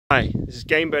Hi, this is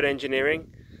Gamebird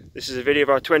Engineering. This is a video of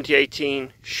our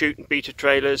 2018 Shoot and Beta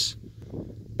trailers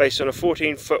based on a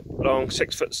 14-foot long,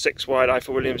 6'6" wide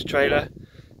Ifor Williams trailer.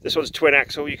 This one's twin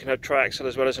axle. You can have triaxle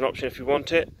as well as an option if you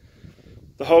want it.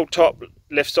 The whole top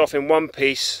lifts off in one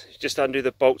piece. You just undo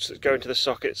the bolts that go into the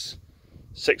sockets,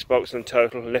 6 bolts in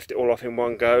total, and lift it all off in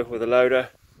one go with a loader.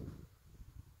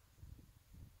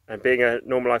 And being a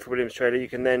normal Ifor Williams trailer, you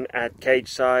can then add cage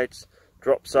sides,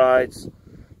 drop sides,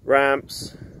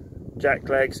 ramps, jack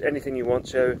legs, anything you want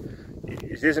to.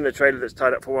 It isn't a trailer that's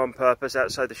tied up for one purpose.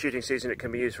 Outside the shooting season it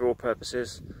can be used for all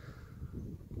purposes.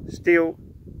 Steel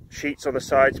sheets on the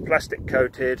sides, plastic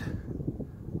coated,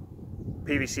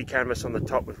 PVC canvas on the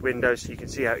top with windows so you can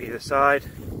see out either side.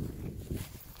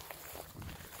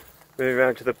 Moving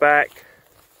around to the back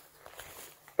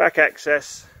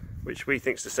access, which we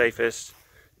think is the safest.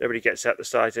 Nobody gets out the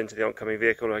sides into the oncoming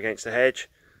vehicle or against the hedge.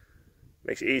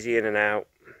 Makes it easy in and out.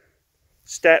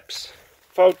 Steps,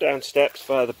 fold down steps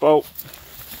via the bolt.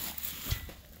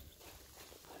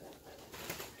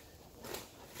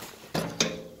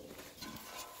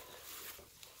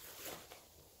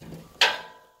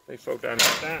 They fold down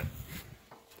like that.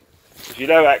 Gives you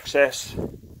low access,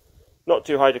 not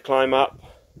too high to climb up.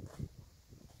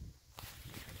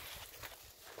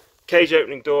 Cage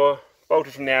opening door,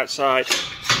 bolted from the outside.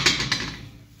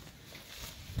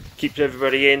 Keeps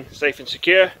everybody in, safe and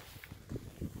secure.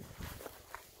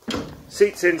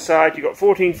 Seats inside, you've got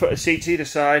 14 foot of seats either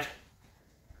side.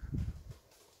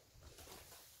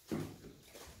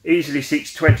 Easily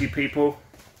seats 20 people.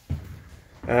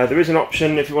 There is an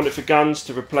option if you want it for guns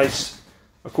to replace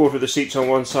a quarter of the seats on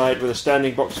one side with a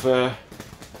standing box for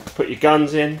put your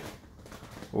guns in,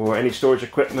 or any storage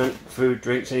equipment, food,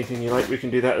 drinks, anything you like, we can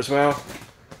do that as well.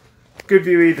 Good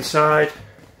view either side.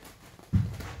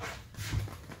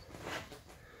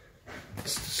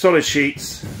 Solid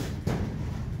sheets.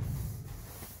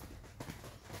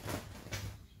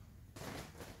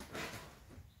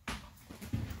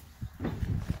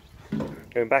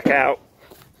 Going back out,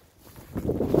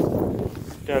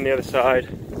 down the other side.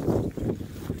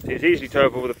 See, it's easily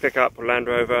towable with a pickup or Land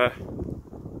Rover.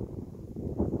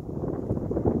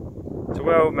 It's a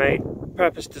well-made,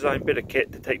 purpose-designed bit of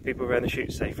kit to take people around the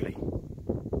shoot safely.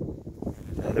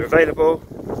 They're available,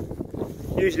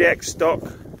 usually ex-stock,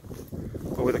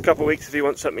 or with a couple of weeks if you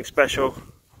want something special.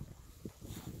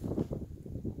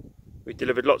 We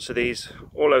delivered lots of these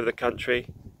all over the country.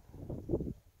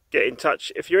 Get in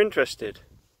touch if you're interested.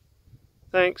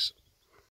 Thanks.